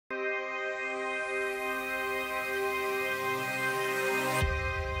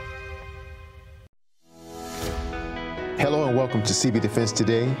Hello and welcome to CB Defense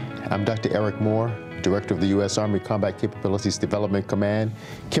Today. I'm Dr. Eric Moore, Director of the U.S. Army Combat Capabilities Development Command,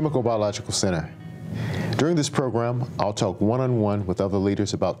 Chemical Biological Center. During this program, I'll talk one-on-one with other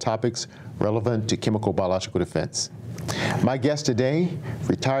leaders about topics relevant to chemical biological defense. My guest today,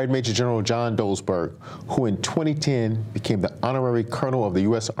 retired Major General John Doesburg, who in 2010 became the Honorary Colonel of the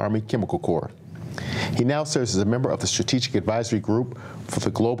U.S. Army Chemical Corps. He now serves as a member of the Strategic Advisory Group for the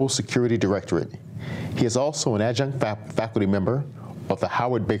Global Security Directorate. He is also an adjunct faculty member of the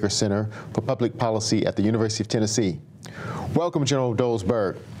Howard Baker Center for Public Policy at the University of Tennessee. Welcome, General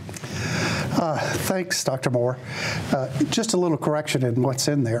Doesburg. Thanks, Dr. Moore. Just a little correction in what's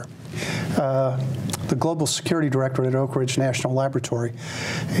in there. The Global Security Directorate at Oak Ridge National Laboratory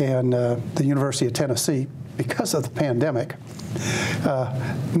and the University of Tennessee, because of the pandemic,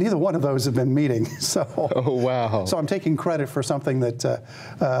 neither one of those have been meeting. So, oh, wow. So I'm taking credit for something that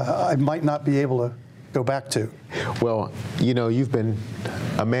I might not be able to go back to. Well, you know, you've been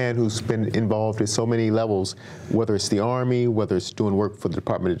a man who's been involved at so many levels, whether it's the Army, whether it's doing work for the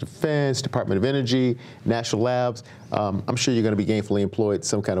Department of Defense, Department of Energy, national labs. I'm sure you're going to be gainfully employed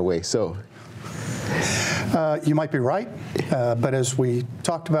some kind of way. So, you might be right, but as we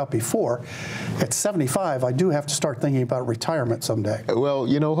talked about before, at 75, I do have to start thinking about retirement someday. Well,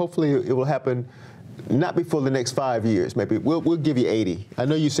 you know, hopefully it will happen not before the next 5 years. Maybe we'll give you 80. I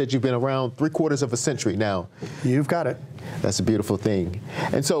know you said you've been around 3/4 of a century now. You've got it. That's a beautiful thing.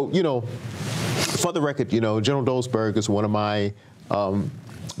 And so, you know, for the record, you know, General Doesburg is one of my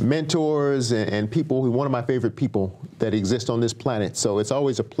mentors and people, one of my favorite people that exist on this planet. So it's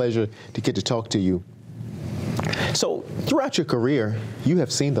always a pleasure to get to talk to you. So throughout your career, you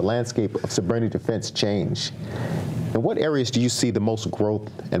have seen the landscape of sovereignty defense change. In what areas do you see the most growth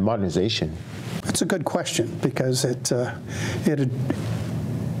and modernization? That's a good question, because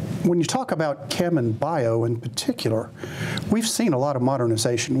when you talk about chem and bio in particular, we've seen a lot of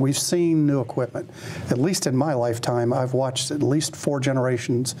modernization. We've seen new equipment. At least in my lifetime, I've watched at least 4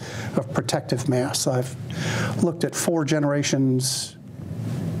 generations of protective masks. I've looked at 4 generations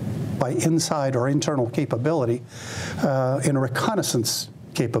by inside or internal capability in a reconnaissance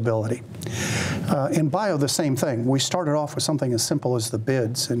capability. In bio, the same thing. We started off with something as simple as the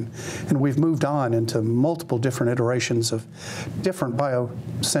BIDS, and we've moved on into multiple different iterations of different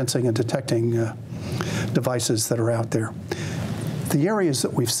biosensing and detecting devices that are out there. The areas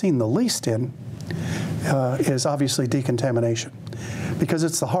that we've seen the least in is obviously decontamination, because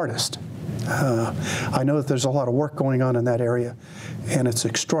it's the hardest. I know that there's a lot of work going on in that area, and it's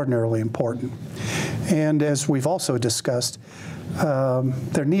extraordinarily important. And as we've also discussed,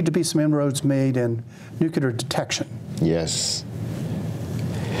 there need to be some inroads made in nuclear detection. Yes.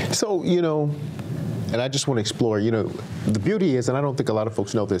 So, you know, and I just want to explore, you know, the beauty is, and I don't think a lot of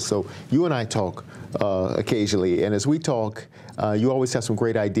folks know this, so you and I talk occasionally, and as we talk, you always have some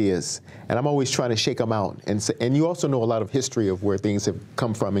great ideas, and I'm always trying to shake them out. And you also know a lot of history of where things have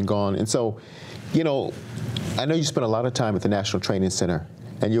come from and gone. And so, you know, I know you spend a lot of time at the National Training Center,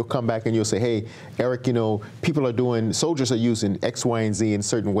 and you'll come back and you'll say, hey, Eric, you know, soldiers are using X, Y, and Z in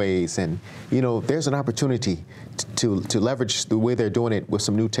certain ways. And, you know, there's an opportunity to leverage the way they're doing it with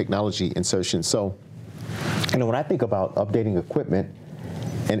some new technology insertion. So, you know, when I think about updating equipment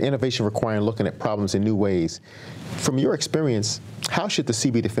and innovation requiring looking at problems in new ways, from your experience, how should the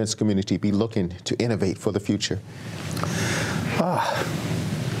CB defense community be looking to innovate for the future?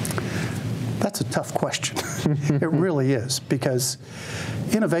 That's a tough question. It really is, because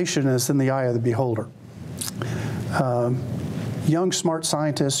innovation is in the eye of the beholder. Young, smart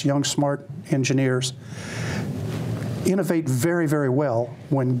scientists, young, smart engineers innovate very, very well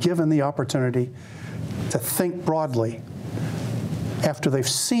when given the opportunity to think broadly after they've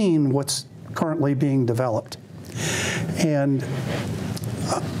seen what's currently being developed. And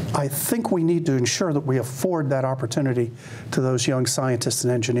I think we need to ensure that we afford that opportunity to those young scientists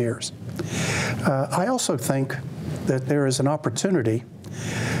and engineers. I also think that there is an opportunity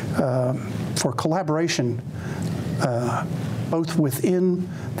for collaboration both within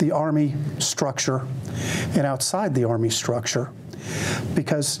the Army structure and outside the Army structure,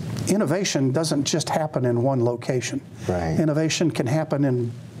 because innovation doesn't just happen in one location. Right. Innovation can happen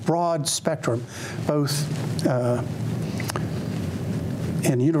in broad spectrum, both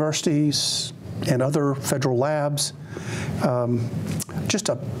in universities and other federal labs, just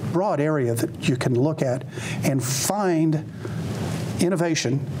a broad area that you can look at and find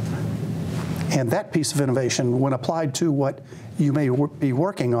innovation, and that piece of innovation, when applied to what you may be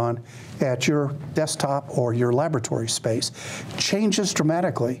working on at your desktop or your laboratory space, changes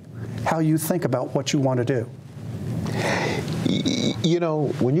dramatically how you think about what you want to do. You know,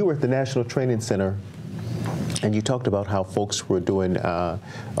 when you were at the National Training Center, And you talked about how folks were doing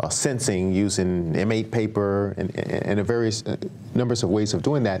sensing using M8 paper and a various numbers of ways of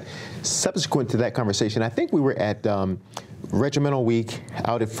doing that. Subsequent to that conversation, I think we were at Regimental Week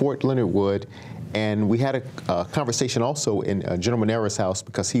out at Fort Leonard Wood, and we had a conversation also in General Monera's house,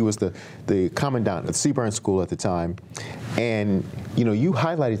 because he was the commandant of the Seaburn School at the time. And you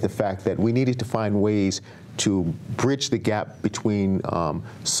highlighted the fact that we needed to find ways to bridge the gap between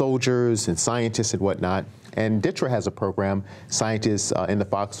soldiers and scientists and whatnot. And DITRA has a program, Scientists in the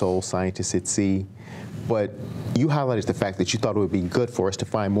Foxhole, Scientists at Sea. But you highlighted the fact that you thought it would be good for us to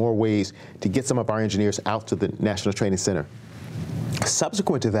find more ways to get some of our engineers out to the National Training Center.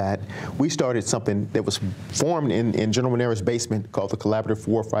 Subsequent to that, we started something that was formed in General Monera's basement called the Collaborative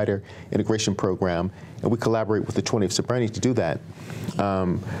Warfighter Integration Program, and we collaborate with the 20th Sobrani to do that.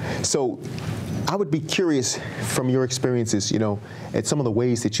 So I would be curious from your experiences, at some of the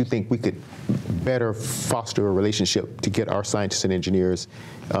ways that you think we could better foster a relationship to get our scientists and engineers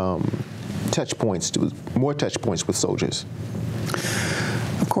more touch points with soldiers.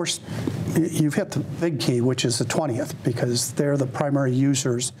 Of course, you've hit the big key, which is the 20th, because they're the primary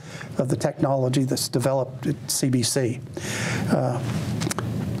users of the technology that's developed at CBC.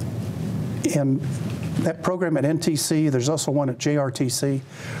 And that program at NTC, there's also one at JRTC,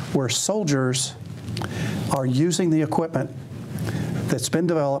 where soldiers are using the equipment that's been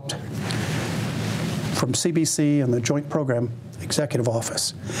developed from CBC and the Joint Program Executive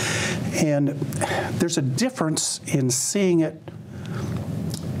Office. And there's a difference in seeing it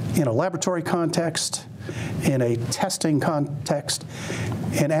in a laboratory context, in a testing context,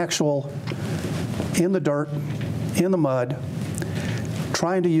 in actual, in the dirt, in the mud,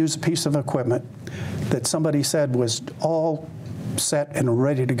 trying to use a piece of equipment that somebody said was all set and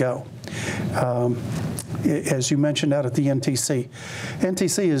ready to go. As you mentioned out at the NTC,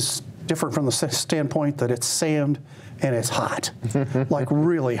 NTC is different from the standpoint that it's sand and it's hot, like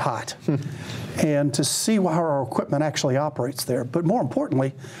really hot. And to see how our equipment actually operates there, but more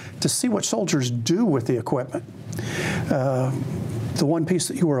importantly, to see what soldiers do with the equipment. The one piece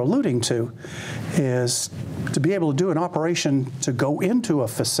that you were alluding to is to be able to do an operation to go into a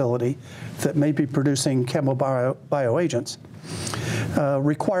facility that may be producing bioagents.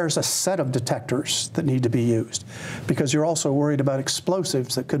 Requires a set of detectors that need to be used, because you're also worried about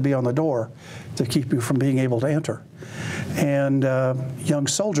explosives that could be on the door to keep you from being able to enter. And young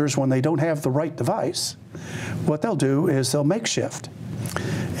soldiers, when they don't have the right device, what they'll do is they'll makeshift.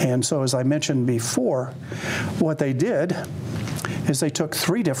 And so, as I mentioned before, what they did is they took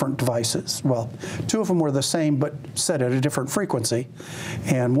 3 different devices. Well, 2 of them were the same but set at a different frequency,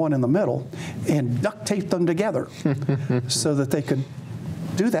 and one in the middle, and duct taped them together so that they could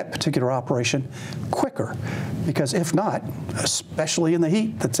do that particular operation quicker. Because if not, especially in the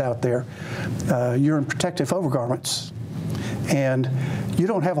heat that's out there, you're in protective overgarments and you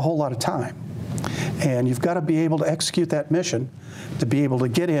don't have a whole lot of time. And you've got to be able to execute that mission to be able to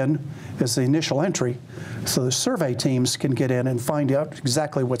get in as the initial entry, so the survey teams can get in and find out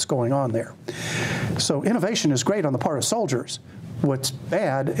exactly what's going on there. So innovation is great on the part of soldiers. What's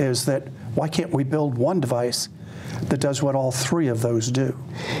bad is that why can't we build one device that does what all 3 of those do?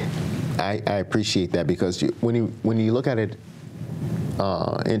 I appreciate that, because when you look at it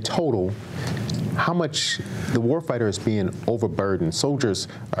in total, how much the warfighter is being overburdened. Soldiers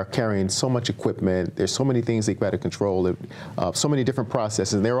are carrying so much equipment. There's so many things they've got to control. So many different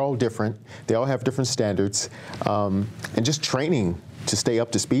processes. And they're all different. They all have different standards. And just training to stay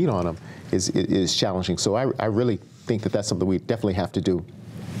up to speed on them is challenging. So I really think that that's something we definitely have to do.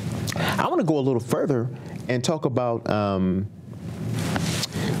 I want to go a little further and talk about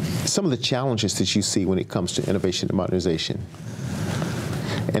some of the challenges that you see when it comes to innovation and modernization,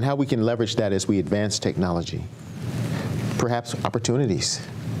 and how we can leverage that as we advance technology. Perhaps opportunities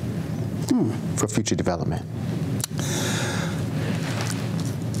for future development.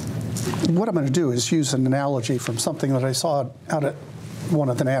 What I'm going to do is use an analogy from something that I saw out at one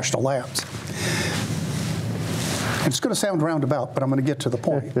of the national labs. It's going to sound roundabout, but I'm going to get to the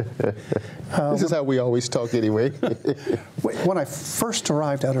point. This is how we always talk anyway. When I first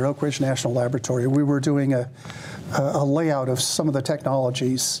arrived out at Oak Ridge National Laboratory, we were doing a layout of some of the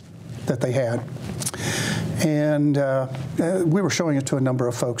technologies that they had. And we were showing it to a number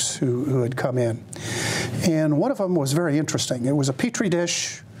of folks who had come in. And one of them was very interesting. It was a Petri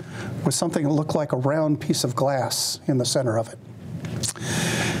dish with something that looked like a round piece of glass in the center of it.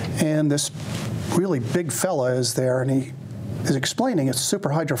 And this really big fella is there, and he is explaining it's super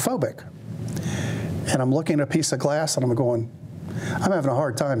hydrophobic. And I'm looking at a piece of glass, and I'm going, I'm having a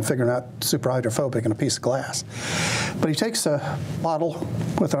hard time figuring out superhydrophobic in a piece of glass. But he takes a bottle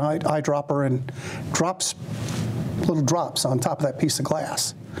with an eyedropper and drops little drops on top of that piece of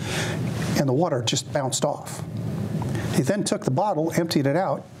glass, and the water just bounced off. He then took the bottle, emptied it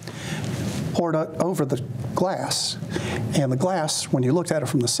out, poured it over the glass, and the glass, when you looked at it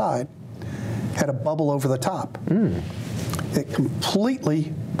from the side, had a bubble over the top. It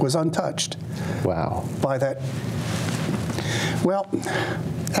completely was untouched. Wow. By that. Well,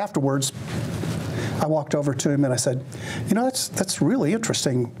 afterwards, I walked over to him and I said, you know, that's really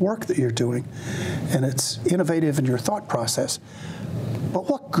interesting work that you're doing, and it's innovative in your thought process, but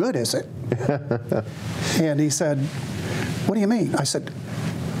what good is it? And he said, what do you mean? I said,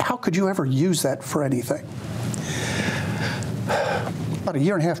 how could you ever use that for anything? About a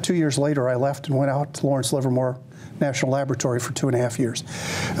year and a half, 2 years later, I left and went out to Lawrence Livermore National Laboratory for 2.5 years.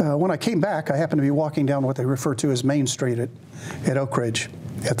 When I came back, I happened to be walking down what they refer to as Main Street at Oak Ridge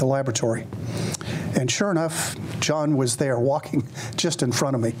at the laboratory. And sure enough, John was there walking just in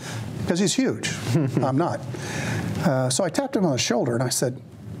front of me, because he's huge. I'm not. So I tapped him on the shoulder and I said,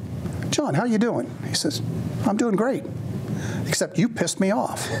 John, how you doing? He says, I'm doing great, except you pissed me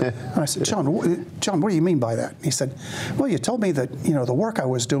off. And I said, John, what do you mean by that? He said, well, you told me that, you know, the work I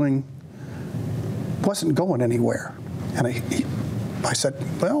was doing wasn't going anywhere. And I said,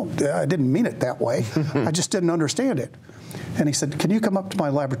 well, I didn't mean it that way. I just didn't understand it. And he said, can you come up to my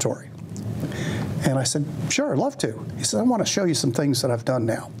laboratory? And I said, sure, I'd love to. He said, I want to show you some things that I've done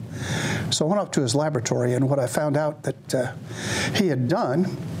now. So I went up to his laboratory, and what I found out that he had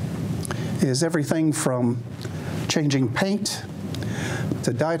done is everything from changing paint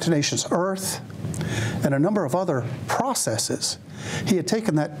to diatomaceous earth and a number of other processes. He had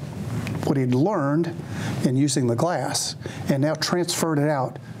taken that, what he'd learned in using the glass, and now transferred it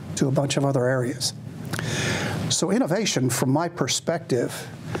out to a bunch of other areas. So innovation, from my perspective,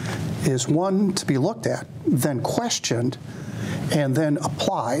 is one to be looked at, then questioned, and then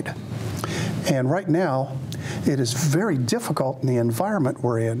applied. And right now, it is very difficult in the environment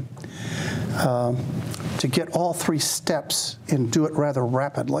we're in to get all three steps and do it rather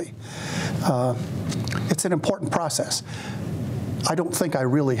rapidly. It's an important process. I don't think I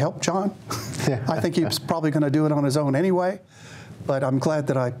really helped John. I think he was probably going to do it on his own anyway. But I'm glad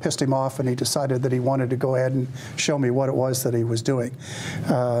that I pissed him off and he decided that he wanted to go ahead and show me what it was that he was doing.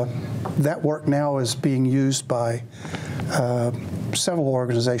 That work now is being used by several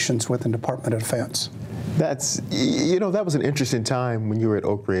organizations within the Department of Defense. That's, you know, that was an interesting time when you were at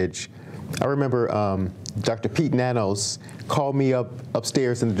Oak Ridge. I remember Dr. Pete Nanos called me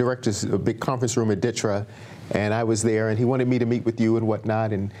upstairs in the director's big conference room at DITRA, and I was there, and he wanted me to meet with you and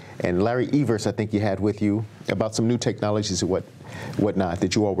whatnot, and Larry Evers, I think you had with you, about some new technologies and whatnot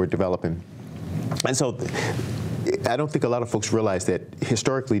that you all were developing. And so I don't think a lot of folks realize that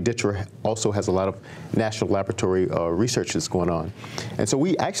historically DITRA also has a lot of national laboratory research that's going on. And so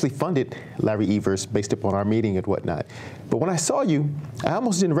we actually funded Larry Evers based upon our meeting and whatnot. But when I saw you, I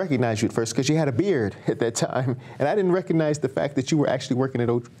almost didn't recognize you at first because you had a beard at that time. And I didn't recognize the fact that you were actually working at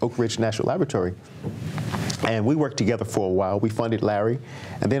Oak Ridge National Laboratory. And we worked together for a while. We funded Larry.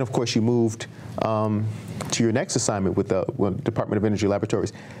 And then, of course, you moved to your next assignment with the Department of Energy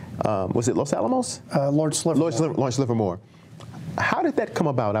Laboratories. Was it Los Alamos? Lawrence Livermore. Lawrence Livermore. How did that come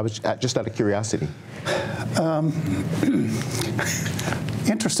about? I was just out of curiosity.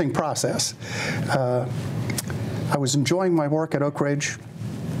 Interesting process. I was enjoying my work at Oak Ridge,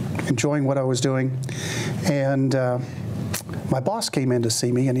 enjoying what I was doing, and my boss came in to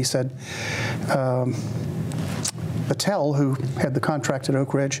see me, and he said, Patel, who had the contract at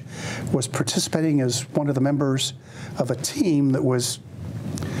Oak Ridge, was participating as one of the members of a team that was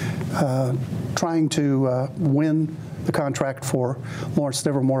trying to win the contract for Lawrence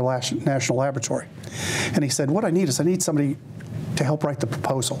Livermore National Laboratory. And he said, what I need is I need somebody to help write the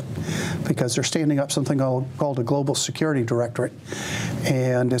proposal, because they're standing up something called a Global Security Directorate,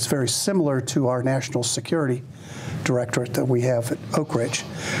 and it's very similar to our National Security Directorate that we have at Oak Ridge.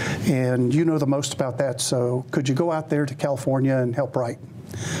 And you know the most about that, so could you go out there to California and help write?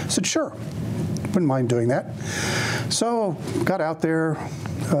 I said, sure, wouldn't mind doing that. So got out there,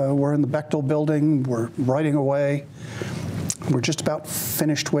 we're in the Bechtel building, we're writing away, we're just about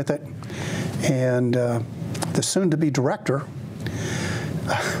finished with it, and the soon-to-be director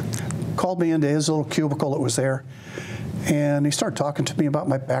called me into his little cubicle that was there, and he started talking to me about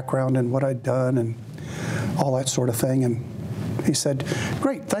my background and what I'd done and all that sort of thing. And he said,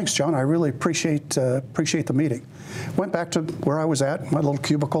 great, thanks, John. I really appreciate the meeting. Went back to where I was at, my little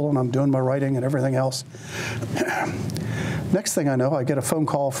cubicle, and I'm doing my writing and everything else. Next thing I know, I get a phone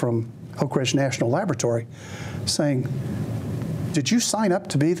call from Oak Ridge National Laboratory saying, did you sign up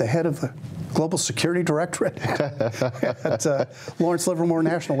to be the head of the Global Security Directorate at Lawrence Livermore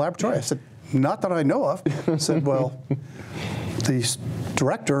National Laboratory? I said, not that I know of. I said, well, the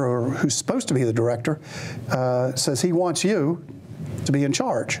director, or who's supposed to be the director, says he wants you to be in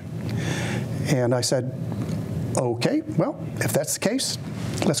charge. And I said, okay, well, if that's the case,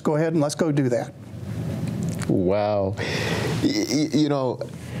 let's go ahead and let's go do that. Wow. You know,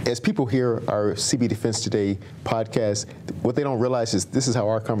 as people hear our CB Defense Today podcast, what they don't realize is this is how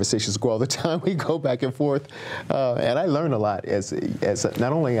our conversations go all the time. We go back and forth, and I learn a lot as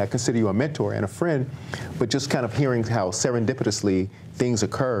not only I consider you a mentor and a friend, but just kind of hearing how serendipitously things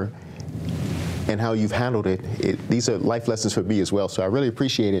occur and how you've handled it. These are life lessons for me as well, so I really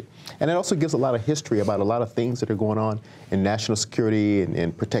appreciate it. And it also gives a lot of history about a lot of things that are going on in national security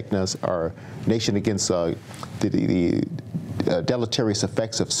and protecting us, our nation against the deleterious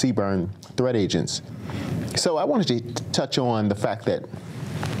effects of CBRN threat agents. So I wanted to touch on the fact that,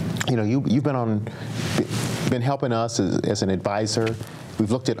 you know, you've been helping us as an advisor.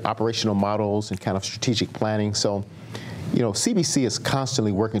 We've looked at operational models and kind of strategic planning. So, you know, CBC is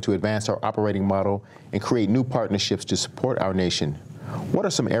constantly working to advance our operating model and create new partnerships to support our nation. What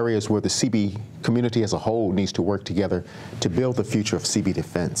are some areas where the CB community as a whole needs to work together to build the future of CB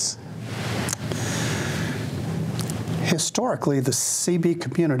defense? Historically, the CB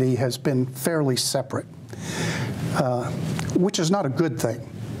community has been fairly separate, which is not a good thing.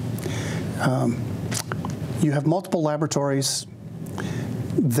 You have multiple laboratories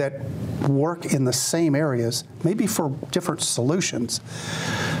that work in the same areas, maybe for different solutions.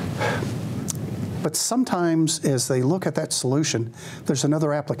 But sometimes as they look at that solution, there's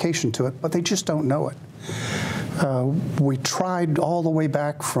another application to it, but they just don't know it. We tried all the way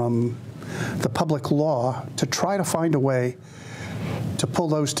back from the public law to try to find a way to pull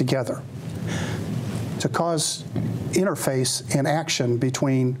those together, to cause interface and action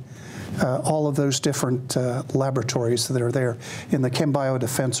between all of those different laboratories that are there in the chem bio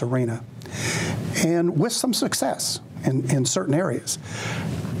defense arena, and with some success in certain areas.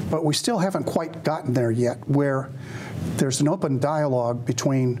 But we still haven't quite gotten there yet, where there's an open dialogue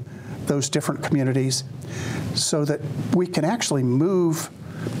between those different communities so that we can actually move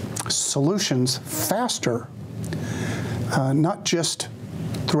solutions faster, not just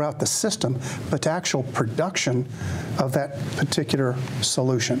throughout the system, but to actual production of that particular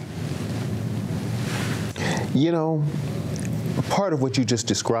solution. You know, part of what you just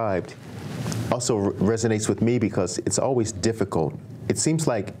described also resonates with me because it's always difficult. It seems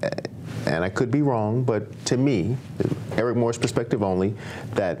like, and I could be wrong, but to me, Eric Moore's perspective only,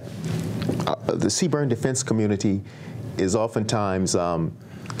 that the CBRN defense community is oftentimes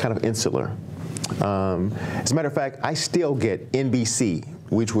kind of insular. As a matter of fact, I still get NBC,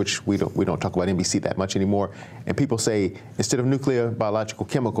 which we don't talk about NBC that much anymore, and people say, instead of nuclear, biological,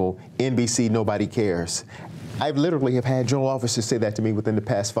 chemical, NBC, nobody cares. I literally have had general officers say that to me within the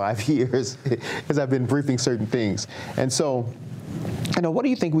past 5 years as I've been briefing certain things. And so, you know, what do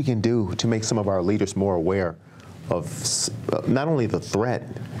you think we can do to make some of our leaders more aware of not only the threat,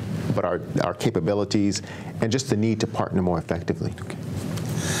 but our capabilities and just the need to partner more effectively? Okay.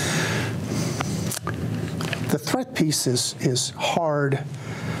 The threat piece is hard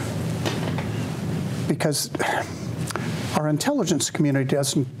because our intelligence community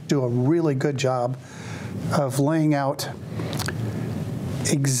doesn't do a really good job of laying out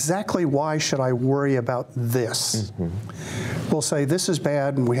exactly why should I worry about this. Mm-hmm. We'll say this is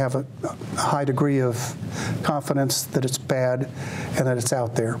bad, and we have a high degree of confidence that it's bad and that it's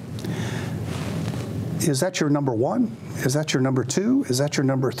out there. Is that your number one? Is that your number two? Is that your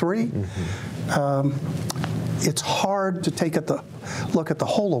number three? Mm-hmm. It's hard to take look at the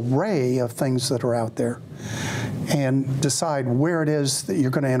whole array of things that are out there and decide where it is that you're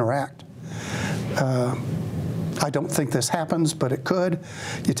going to interact. I don't think this happens, but it could.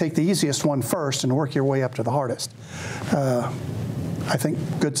 You take the easiest one first and work your way up to the hardest. I think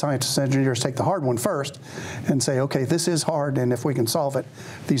good scientists and engineers take the hard one first and say, okay, this is hard, and if we can solve it,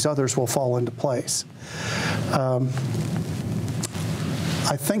 these others will fall into place. I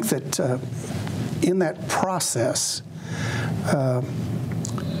think that in that process,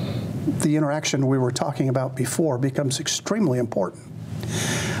 the interaction we were talking about before becomes extremely important.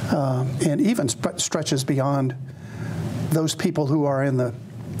 And even stretches beyond those people who are in the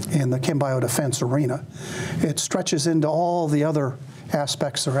chem bio defense arena. It stretches into all the other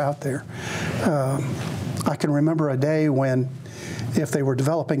aspects that are out there. I can remember a day when, if they were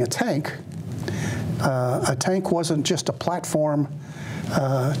developing a tank wasn't just a platform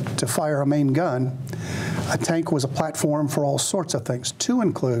to fire a main gun. A tank was a platform for all sorts of things, to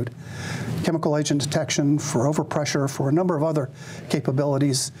include chemical agent detection, for overpressure, for a number of other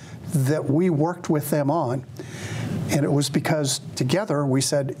capabilities that we worked with them on. And it was because together we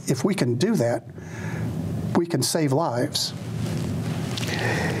said, if we can do that, we can save lives.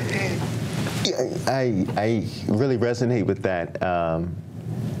 I really resonate with that.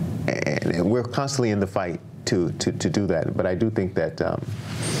 And we're constantly in the fight to do that. But I do think that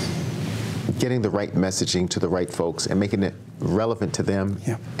getting the right messaging to the right folks and making it relevant to them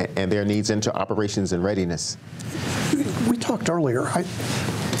and their needs into operations and readiness. We talked earlier.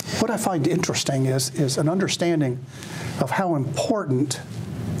 What I find interesting is an understanding of how important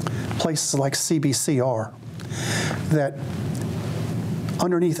places like CBC are. That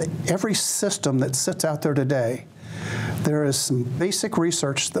underneath every system that sits out there today, there is some basic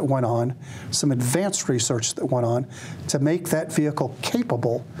research that went on, some advanced research that went on to make that vehicle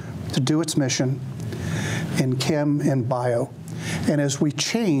capable to do its mission in chem and bio. And as we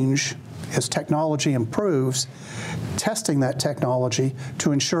change, as technology improves, testing that technology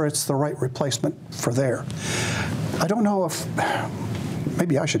to ensure it's the right replacement for there. I don't know if,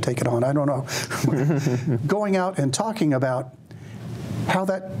 maybe I should take it on, I don't know. Going out and talking about how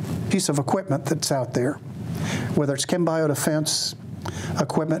that piece of equipment that's out there, whether it's chem bio defense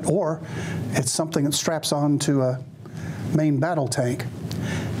equipment or it's something that straps on to a main battle tank,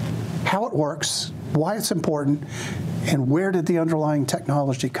 how it works, why it's important, and where did the underlying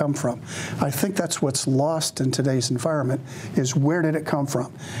technology come from? I think that's what's lost in today's environment, is where did it come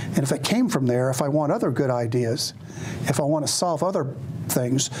from? And if it came from there, if I want other good ideas, if I want to solve other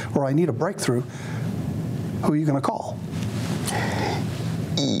things, or I need a breakthrough, who are you going to call?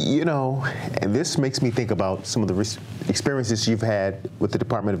 You know, and this makes me think about some of the experiences you've had with the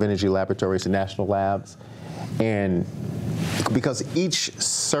Department of Energy laboratories and national labs. And because each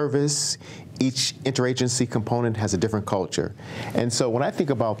service, each interagency component has a different culture. And so when I think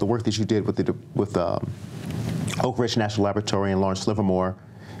about the work that you did with Oak Ridge National Laboratory and Lawrence Livermore,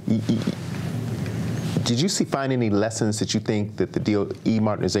 did you find any lessons that you think that the DOE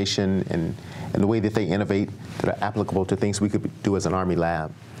modernization and the way that they innovate that are applicable to things we could do as an Army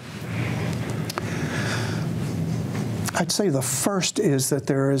lab? I'd say the first is that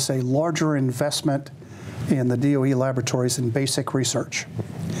there is a larger investment in the DOE laboratories in basic research.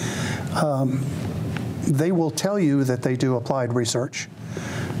 They will tell you that they do applied research,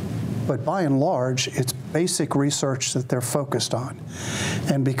 but by and large, it's basic research that they're focused on.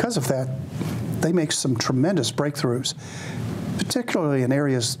 And because of that, they make some tremendous breakthroughs, particularly in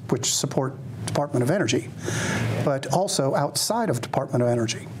areas which support Department of Energy, but also outside of Department of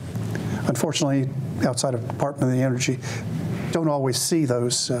Energy. Unfortunately, outside of Department of Energy, don't always see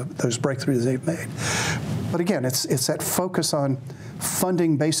those breakthroughs they've made. But again, it's that focus on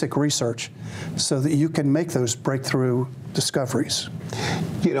funding basic research so that you can make those breakthrough discoveries.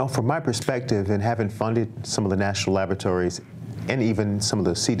 You know, from my perspective, and having funded some of the national laboratories and even some of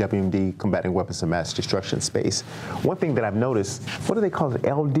the CWMD, combating weapons of mass destruction space, one thing that I've noticed, what do they call it,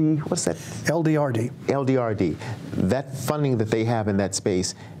 LD, what's that? LDRD. LDRD. That funding that they have in that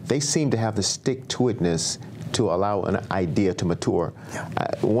space, they seem to have the stick-to-itness to allow an idea to mature. Yeah.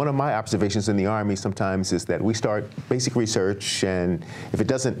 One of my observations in the Army sometimes is that we start basic research, and if it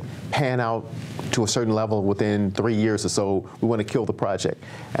doesn't pan out to a certain level within 3 years or so, we want to kill the project.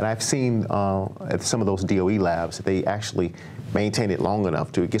 And I've seen at some of those DOE labs, they actually maintain it long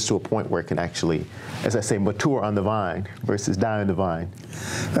enough to it gets to a point where it can actually, as I say, mature on the vine versus die on the vine.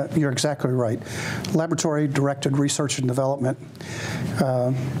 You're exactly right. Laboratory-directed research and development.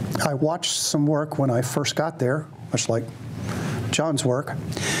 I watched some work when I first got there, much like John's work,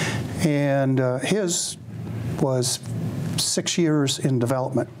 and his was 6 years in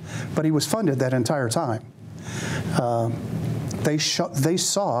development, but he was funded that entire time. They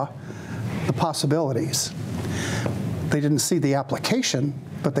saw the possibilities. They didn't see the application,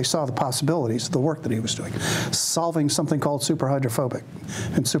 but they saw the possibilities of the work that he was doing, solving something called superhydrophobic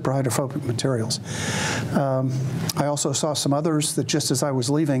and superhydrophobic materials. I also saw some others that just as I was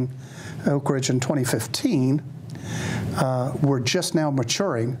leaving Oak Ridge in 2015, were just now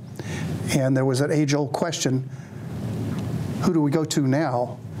maturing, and there was an age-old question, who do we go to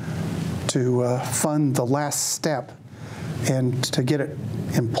now to fund the last step and to get it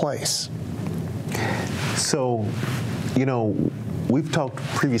in place? So, you know, we've talked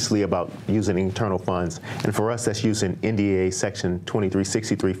previously about using internal funds, and for us that's using NDAA Section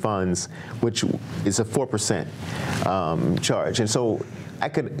 2363 funds, which is a 4% charge. And so I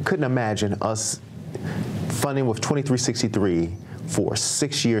couldn't imagine us funding with 2363 for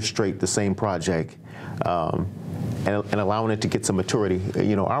 6 years straight the same project and allowing it to get some maturity.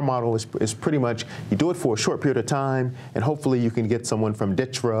 You know, our model is pretty much you do it for a short period of time, and hopefully you can get someone from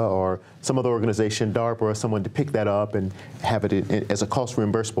DTRA or some other organization, DARPA, or someone to pick that up and have it as a cost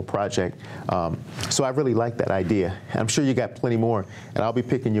reimbursable project. So I really like that idea. I'm sure you got plenty more, and I'll be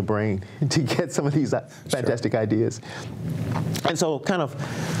picking your brain to get some of these fantastic ideas. And so kind of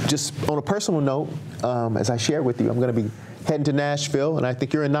just on a personal note, as I shared with you, I'm going to be heading to Nashville, and I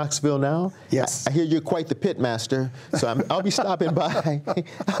think you're in Knoxville now. Yes. I hear you're quite the pit master, so I'll be stopping by.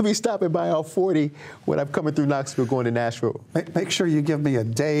 I'll be stopping by all 40 when I'm coming through Knoxville, going to Nashville. Make sure you give me a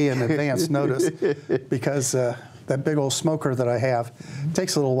day in advance notice, because that big old smoker that I have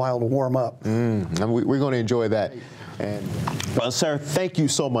takes a little while to warm up. We're going to enjoy that. And, well, sir, thank you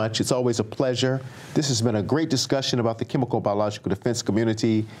so much. It's always a pleasure. This has been a great discussion about the chemical biological defense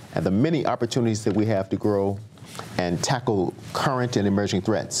community and the many opportunities that we have to grow and tackle current and emerging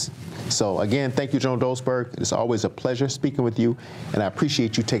threats. So again, thank you, General Doesburg. It's always a pleasure speaking with you, and I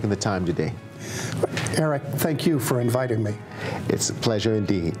appreciate you taking the time today. Eric, thank you for inviting me. It's a pleasure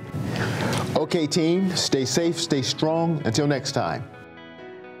indeed. Okay, team, stay safe, stay strong. Until next time.